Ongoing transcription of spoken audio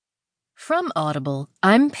From Audible,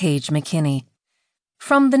 I'm Paige McKinney.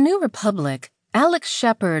 From The New Republic, Alex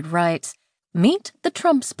Shephard writes, Meet the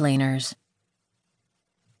Trump-splainers.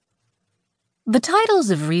 The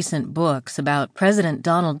titles of recent books about President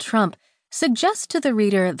Donald Trump suggest to the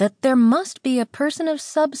reader that there must be a person of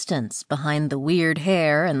substance behind the weird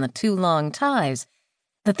hair and the too long ties,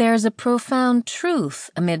 that there is a profound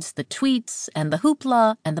truth amidst the tweets and the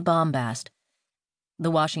hoopla and the bombast.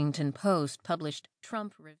 The Washington Post published Trump Review.